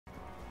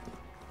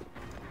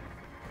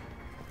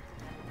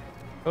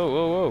Whoa,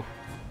 whoa,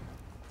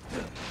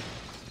 whoa.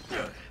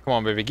 Come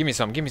on, baby. Give me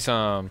some. Give me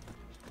some.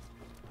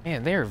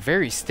 Man, they are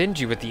very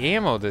stingy with the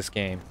ammo this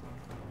game.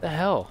 What the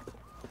hell?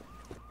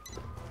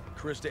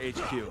 Chris to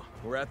HQ.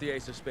 We're at the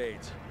Ace of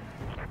Spades.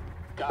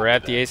 We're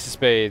at the Ace of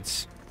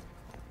Spades.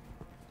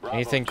 Bravo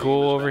Anything team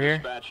cool has over been here?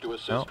 dispatched to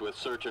assist No. with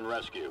search and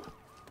rescue.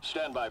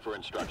 Stand by for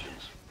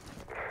instructions.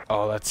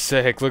 Oh, that's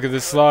sick. Look at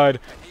this slide.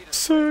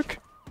 Sick.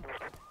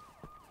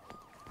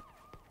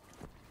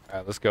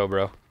 Alright, let's go,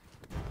 bro.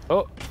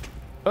 Oh.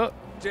 Oh.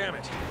 Damn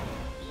it.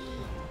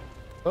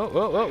 Oh,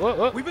 whoa, whoa, whoa,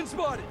 whoa. We've been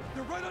spotted.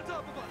 They're right on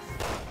top of us.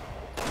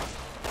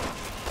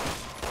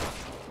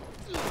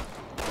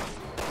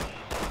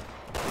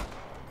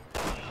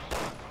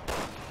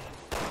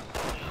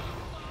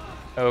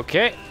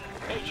 Okay.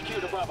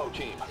 HQ to Bravo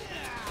team.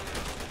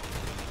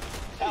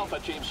 Alpha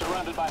team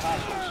surrounded by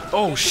hostiles.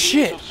 Oh, Get to the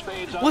shit. Ace of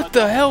Spades on What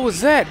the hell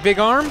was that, big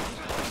arm?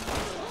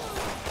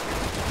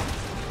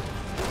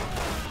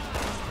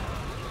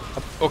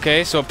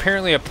 Okay, so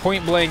apparently a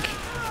point blank.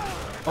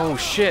 Oh,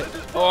 shit.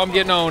 Oh, I'm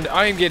getting owned.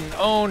 I am getting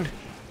owned.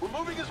 We're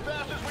moving as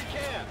fast as we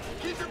can.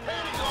 Keep your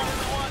panties on,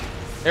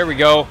 everyone. There we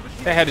go.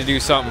 That had to do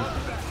something.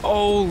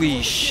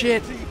 Holy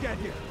shit.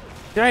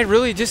 Did I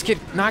really just get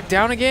knocked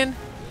down again?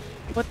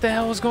 What the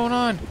hell is going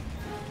on?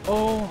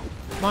 Oh,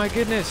 my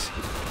goodness.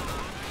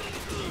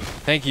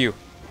 Thank you.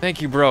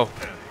 Thank you, bro.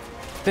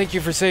 Thank you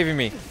for saving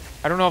me.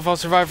 I don't know if I'll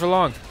survive for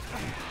long.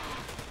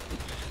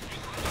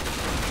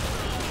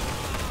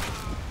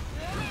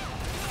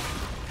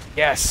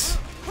 Yes.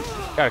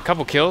 Got a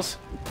couple kills.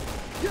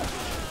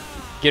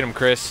 Get him,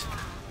 Chris.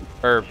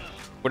 Or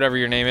whatever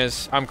your name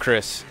is. I'm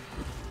Chris.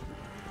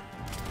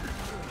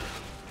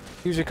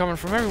 These are coming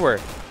from everywhere.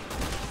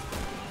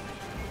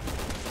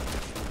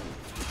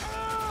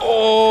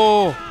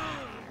 Oh!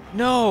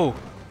 No!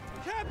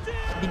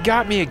 He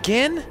got me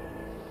again?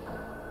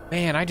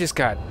 Man, I just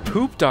got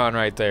pooped on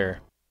right there.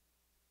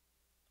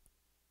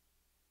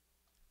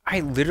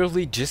 I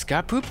literally just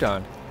got pooped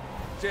on.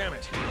 Damn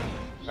it.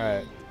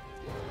 Alright.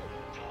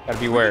 Gotta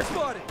beware.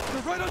 Spotted.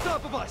 They're right on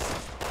top of us.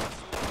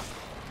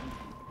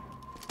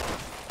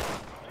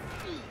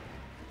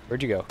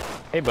 Where'd you go?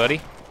 Hey,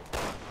 buddy.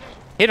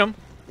 Hit him.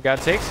 For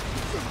God's sakes.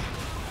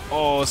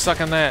 Oh,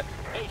 suck on that.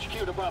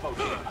 HQ to Bravo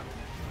team.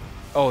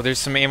 Oh, there's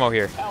some ammo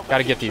here. Alpha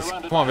Gotta team get these.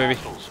 surrounded Come on, by baby.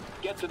 hostiles.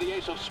 Get to the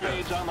Ace of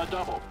Spades on the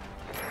double.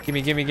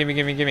 Gimme, gimme, gimme,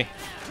 gimme, gimme.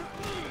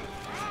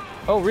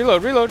 Oh,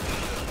 reload, reload.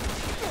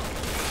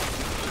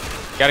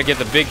 Gotta get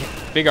the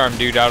big arm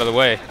dude out of the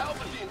way.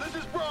 Alpha team, this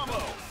is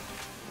Bravo.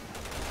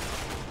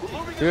 We're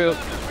moving as Real-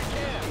 fast as we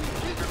can.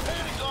 Keep your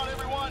panties on,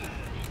 everyone.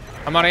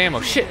 I'm out of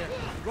ammo. Shit.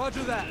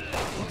 Roger that.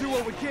 We'll do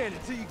what we can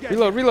until you get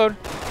Reload, reload.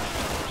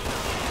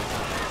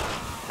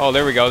 Oh,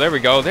 there we go, there we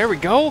go, there we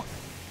go.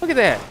 Look at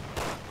that.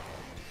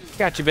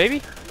 Got you,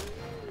 baby.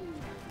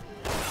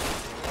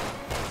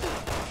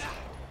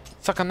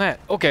 Suck on that.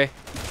 Okay.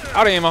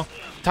 Out of ammo.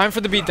 Time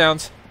for the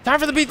beatdowns. Time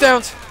for the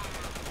beatdowns.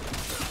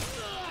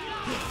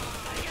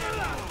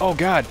 Oh,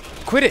 God.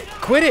 Quit it.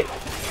 Quit it.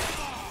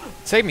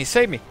 Save me.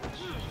 Save me.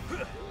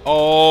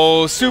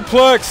 Oh,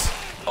 suplex.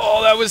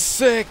 Oh, that was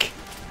sick.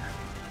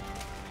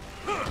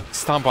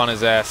 Stomp on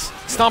his ass.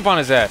 Stomp on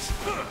his ass.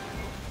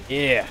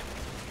 Yeah.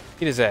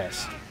 Get his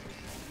ass.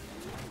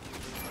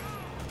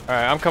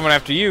 Alright, I'm coming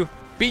after you.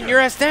 Beating your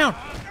ass down.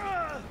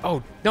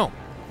 Oh, no.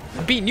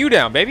 I'm beating you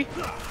down, baby.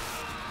 I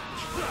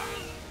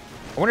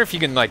wonder if you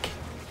can, like...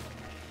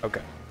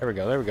 Okay. There we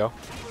go. There we go.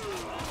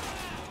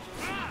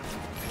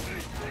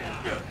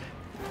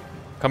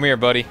 Come here,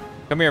 buddy.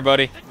 Come here,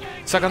 buddy.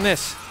 Suck on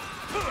this.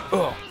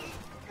 Oh.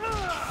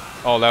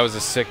 Oh, that was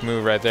a sick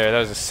move right there. That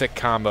was a sick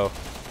combo.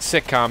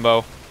 Sick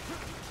combo.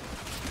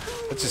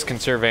 Let's just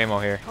conserve ammo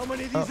here. How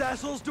many of these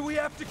assholes do we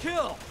have to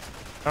kill?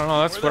 I don't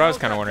know. That's what I was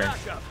kind of wondering.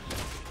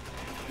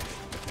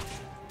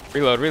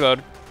 Reload,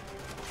 reload.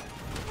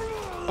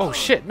 Oh,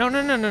 shit. No,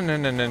 no, no, no, no,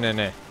 no, no, no,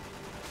 no.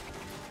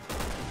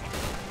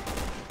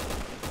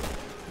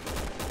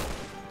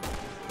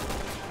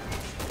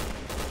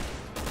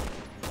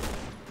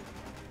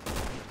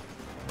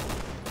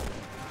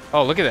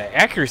 Oh, look at that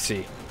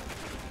accuracy.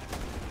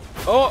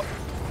 Oh.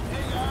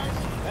 Hey guys,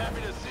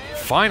 happy to see you.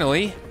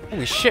 Finally.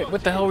 Holy shit.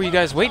 What the hell were you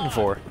guys waiting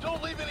for?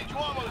 Don't leave any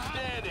Duomo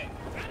standing.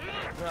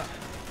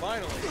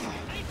 Finally.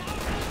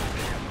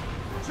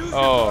 Choose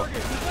Oh. your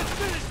target. Let's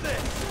finish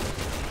this.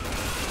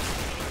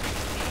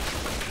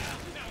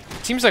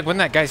 Seems like when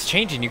that guy's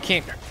changing, you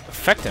can't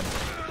affect him.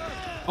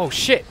 Oh,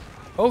 shit.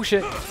 Oh,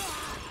 shit.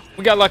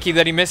 We got lucky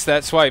that he missed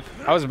that swipe.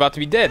 I was about to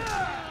be dead.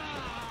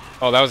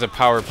 Oh, that was a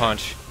power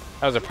punch.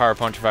 That was a power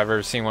punch if I've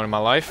ever seen one in my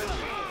life.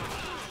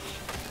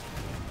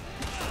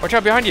 Watch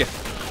out behind you.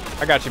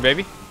 I got you,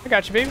 baby. I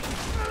got you, baby.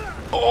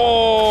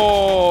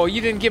 Oh, you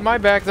didn't get my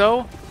back,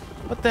 though.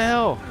 What the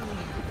hell?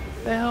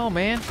 What the hell,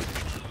 man?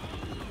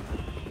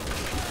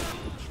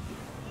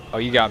 Oh,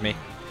 you got me.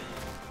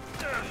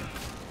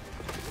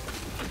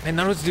 Man,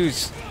 none of those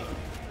dudes.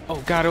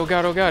 Oh, God, oh,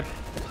 God, oh, God.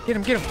 Get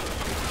him, get him.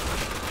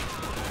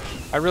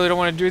 I really don't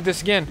want to do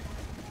this again.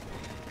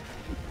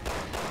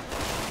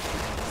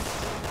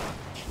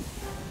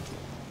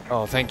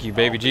 Oh, thank you,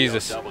 baby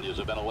Jesus. W's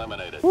have been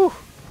eliminated. Whew.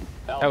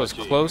 Alpha That was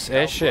team, close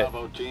as shit.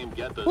 Bravo team,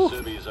 get the Whew.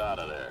 civvies out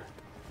of there.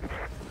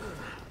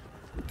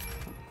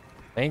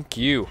 Thank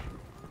you.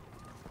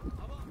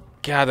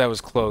 God, that was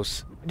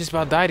close. I just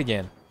about died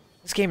again.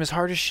 This game is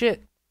hard as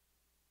shit.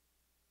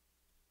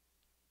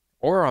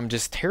 Or I'm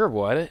just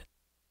terrible at it.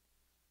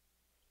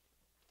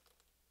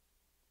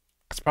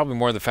 It's probably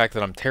more the fact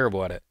that I'm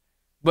terrible at it.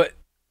 But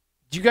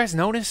do you guys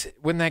notice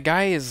when that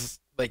guy is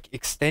like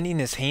extending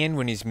his hand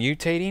when he's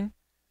mutating?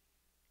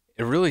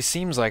 It really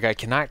seems like I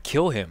cannot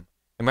kill him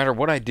no matter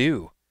what I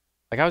do.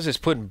 Like I was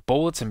just putting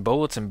bullets and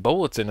bullets and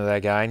bullets into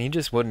that guy and he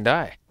just wouldn't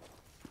die.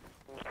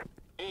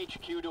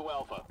 HQ to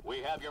Alpha, we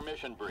have your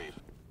mission brief.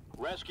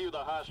 Rescue the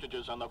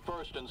hostages on the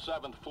 1st and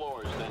 7th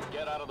floors, then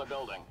get out of the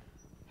building.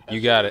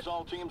 You got it. As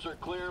all teams are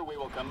clear, we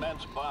will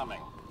commence bombing.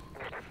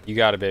 You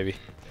got it, baby.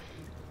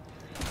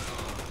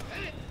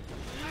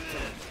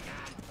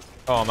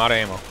 Oh, I'm out of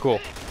ammo. Cool.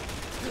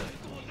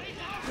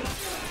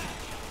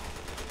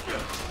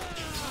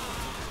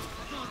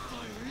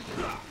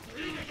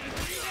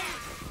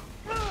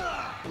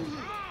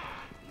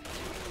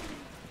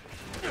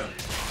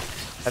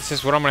 That's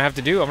just what I'm gonna have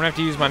to do. I'm gonna have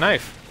to use my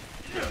knife.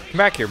 Come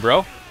back here,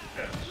 bro.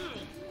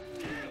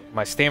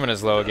 My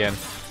stamina's low again.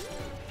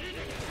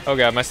 Oh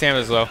god, my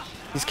stamina's low.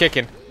 He's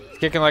kicking. He's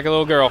kicking like a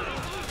little girl.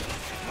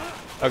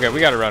 Okay,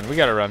 we gotta run. We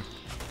gotta run.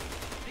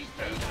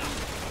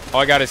 All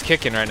I got is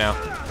kicking right now.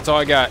 That's all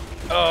I got.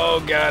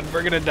 Oh god,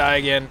 we're gonna die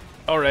again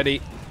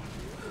already.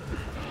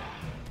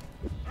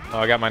 Oh,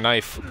 I got my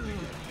knife.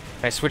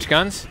 Can I switch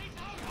guns?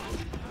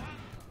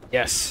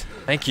 Yes.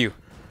 Thank you.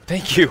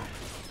 Thank you.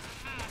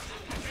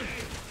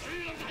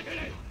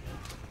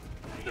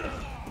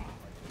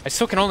 I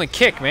still can only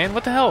kick, man.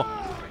 What the hell?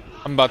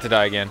 I'm about to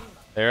die again.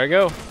 There I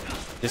go.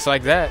 Just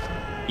like that.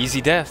 Easy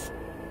death.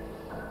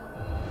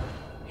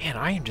 Man,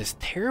 I am just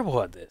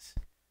terrible at this.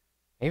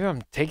 Maybe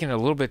I'm taking it a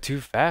little bit too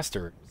fast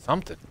or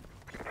something.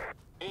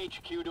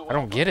 HQ to I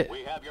don't get it.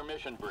 We have your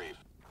mission brief.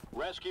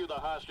 Rescue the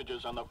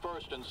hostages on the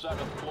 1st and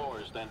 7th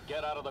floors, then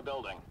get out of the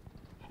building.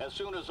 As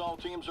soon as all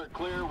teams are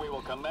clear, we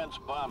will commence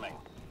bombing.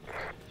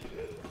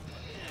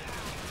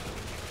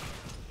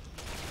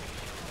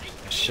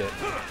 Shit.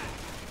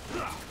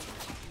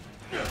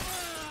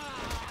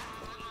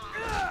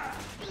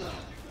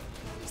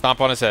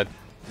 Stomp on his head.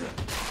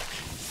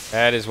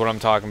 That is what I'm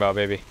talking about,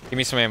 baby. Give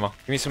me some ammo.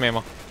 Give me some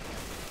ammo.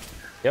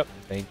 Yep,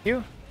 thank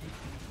you.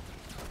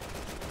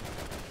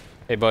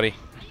 Hey, buddy.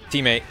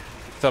 Teammate.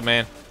 What's up,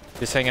 man?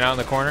 Just hanging out in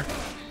the corner?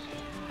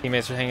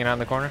 Teammates are hanging out in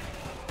the corner?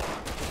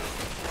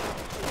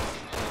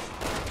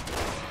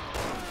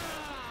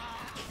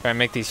 Try and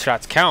make these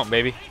shots count,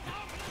 baby.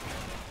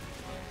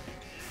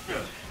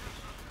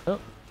 Oh.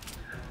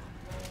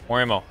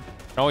 More ammo.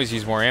 Can always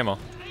use more ammo.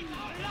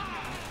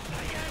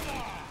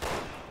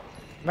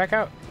 Back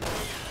out.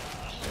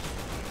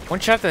 One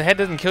shot to the head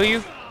doesn't kill you?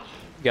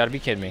 You gotta be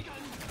kidding me.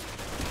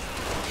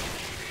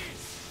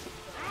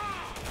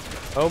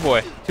 Oh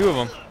boy, 2 of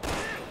them.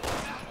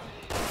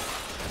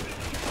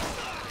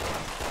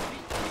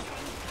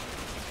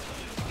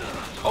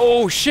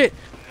 Oh shit!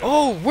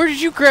 Oh, where did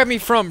you grab me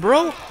from,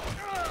 bro?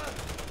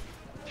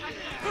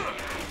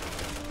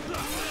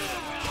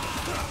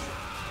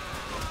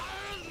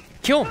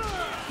 Kill him.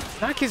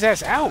 Knock his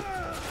ass out.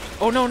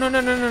 Oh no, no, no,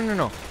 no, no, no,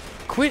 no.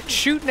 Quit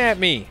shooting at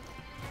me.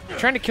 I'm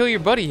trying to kill your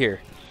buddy here.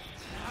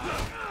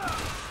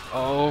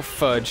 Oh,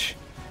 fudge.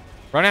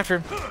 Run after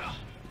him.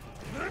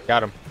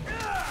 Got him.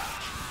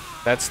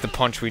 That's the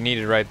punch we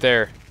needed right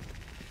there.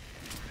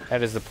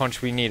 That is the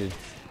punch we needed.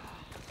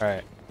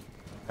 Alright.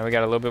 Now we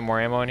got a little bit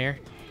more ammo in here.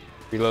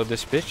 Reload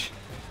this bitch.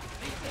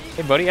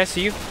 Hey, buddy, I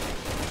see you.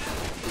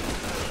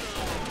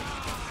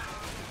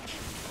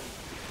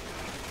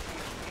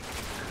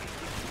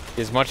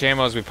 Get as much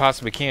ammo as we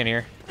possibly can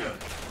here.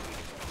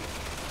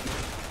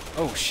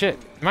 Oh, shit.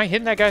 Am I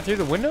hitting that guy through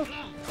the window?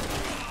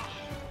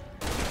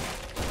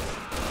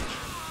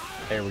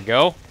 There we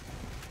go.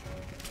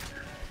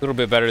 A little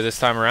bit better this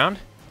time around.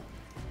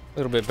 A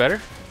little bit better.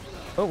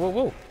 Oh, whoa,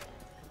 whoa.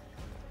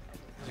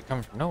 They're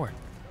coming from nowhere.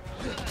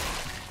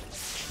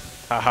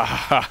 Ha ha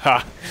ha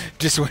ha.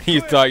 Just when you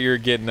thought you were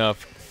getting up.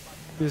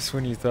 Just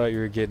when you thought you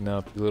were getting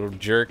up, you little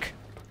jerk.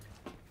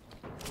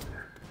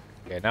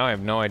 Okay, now I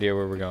have no idea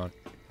where we're going.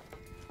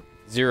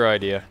 Zero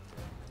idea.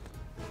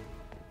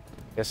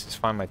 Guess just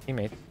find my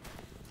teammates.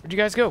 Where'd you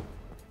guys go?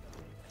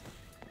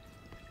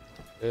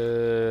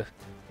 Hey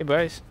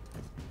guys.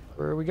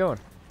 Where are we going?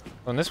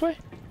 Going this way?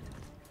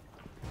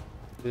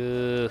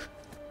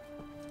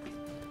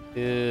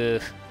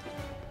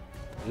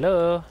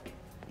 Hello?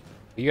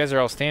 You guys are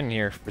all standing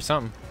here for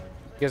something.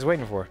 What you guys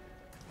waiting for?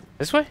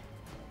 This way?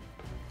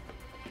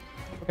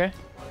 Okay.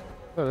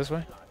 Go this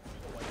way.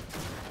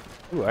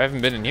 Ooh, I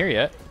haven't been in here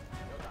yet.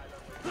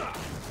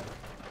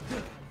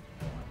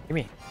 Give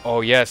me.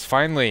 Oh yes,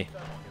 finally.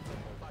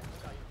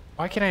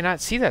 Why can I not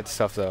see that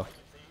stuff though?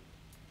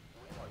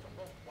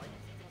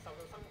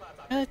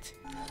 What?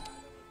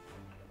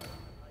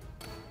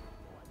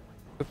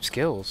 Equip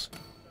skills.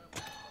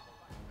 I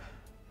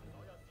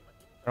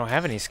don't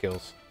have any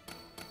skills.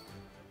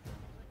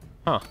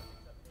 Huh.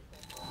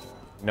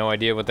 No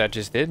idea what that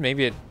just did.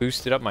 Maybe it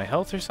boosted up my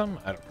health or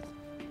something? I don't know.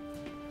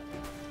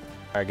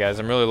 Alright, guys.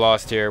 I'm really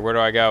lost here. Where do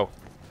I go?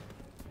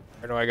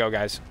 Where do I go,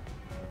 guys?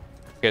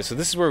 Okay, so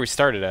this is where we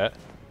started at.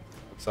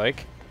 Looks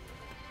like.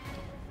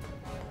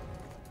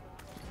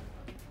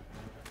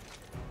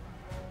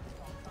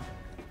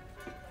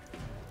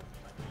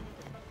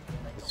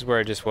 This is where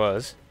I just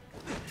was.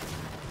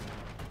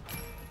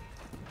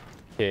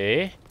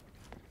 Okay.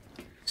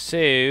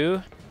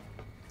 So,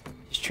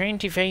 just trying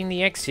to find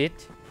the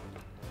exit.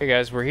 Hey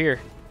guys, we're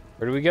here.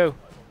 Where do we go?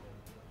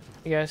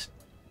 Hey guys,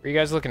 what are you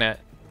guys looking at?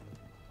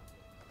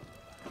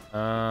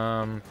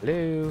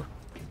 Hello?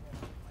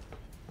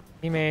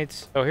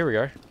 Teammates. Oh, here we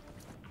are.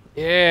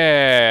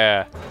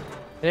 Yeah!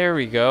 There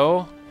we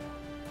go.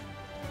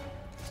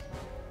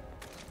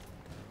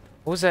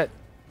 What was that?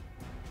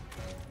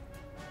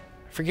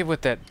 I forget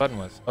what that button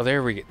was. Oh,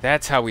 there we go.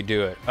 That's how we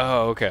do it.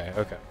 Oh, okay,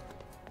 okay.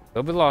 A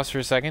little bit lost for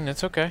a second.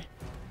 It's okay.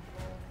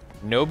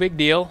 No big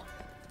deal.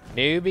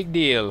 No big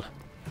deal.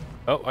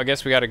 Oh, I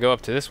guess we got to go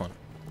up to this one.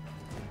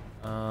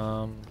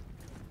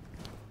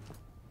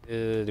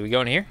 Do we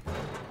go in here?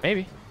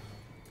 Maybe.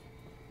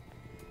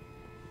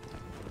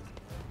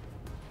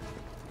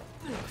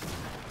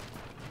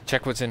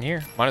 Check what's in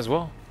here. Might as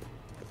well.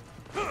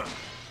 You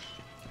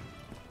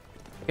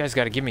guys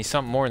got to give me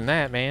something more than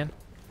that, man.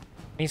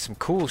 I need some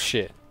cool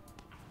shit.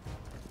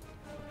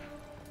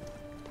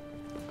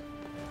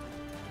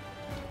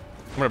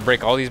 I'm gonna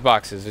break all these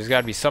boxes. There's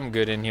gotta be something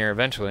good in here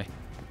eventually.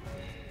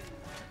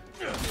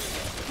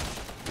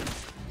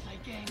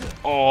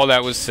 Oh,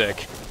 that was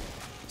sick.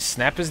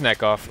 Snap his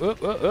neck off.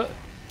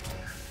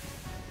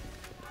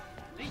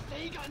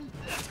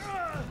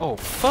 Oh,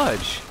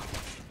 fudge.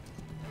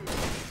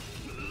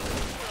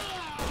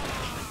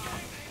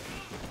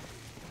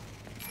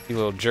 You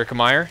little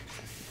jerkemire.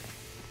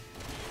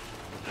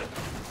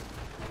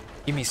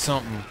 Give me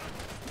something.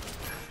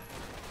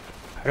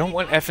 I don't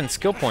want effing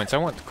skill points. I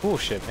want the cool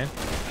shit, man.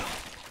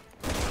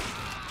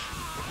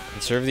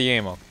 Conserve the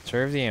ammo.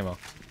 Conserve the ammo. You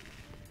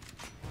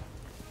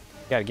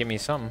gotta give me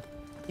something.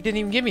 He didn't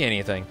even give me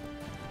anything.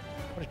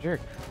 What a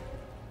jerk.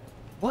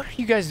 What are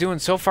you guys doing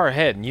so far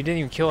ahead and you didn't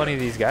even kill any of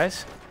these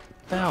guys?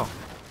 What the hell?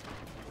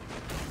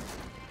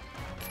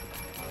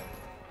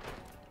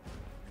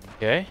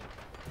 Okay.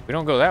 We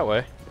don't go that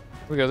way.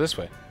 We go this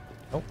way.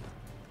 Oh.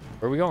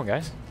 Where are we going,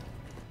 guys?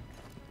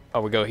 Oh,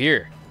 we go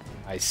here.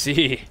 I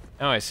see.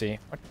 Now I see.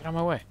 What? Get out of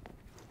my way.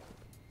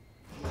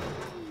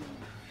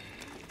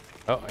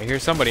 Oh, I hear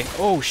somebody.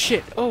 Oh,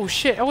 shit. Oh,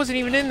 shit. I wasn't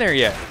even in there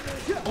yet.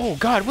 Oh,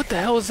 God. What the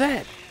hell is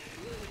that?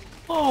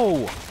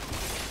 Whoa.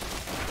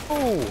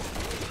 Whoa.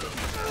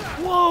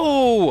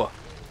 Whoa.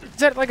 Is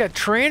that like a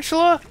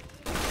tarantula?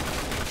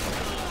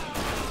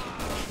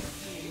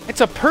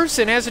 It's a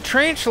person as a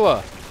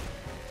tarantula.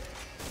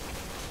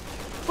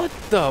 What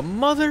the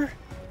mother?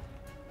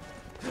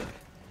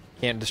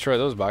 Can't destroy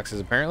those boxes,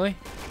 apparently.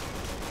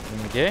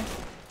 Okay.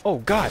 Oh,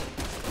 God.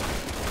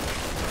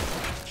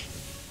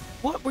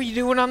 What were you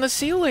doing on the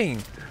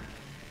ceiling?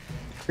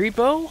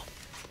 Creepo?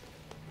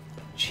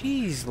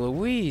 Jeez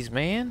Louise,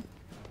 man.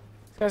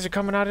 These guys are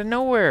coming out of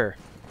nowhere.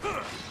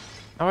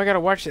 Now I gotta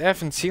watch the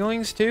effing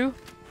ceilings, too?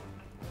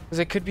 Because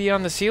they could be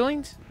on the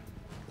ceilings?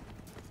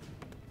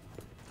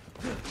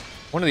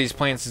 One of these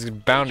plants is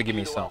bound to give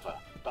me something.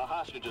 The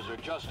hostages are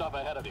just up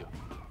ahead of you.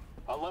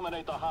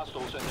 Eliminate the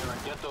hostiles in there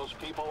and get those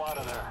people out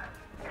of there.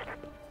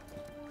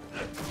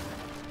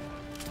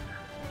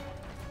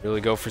 Really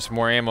go for some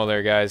more ammo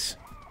there, guys.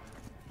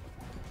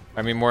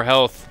 I mean, more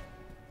health.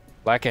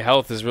 Lack of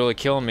health is really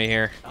killing me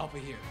here. Alpha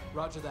here.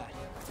 Roger that.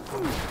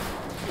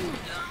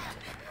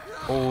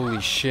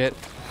 Holy shit.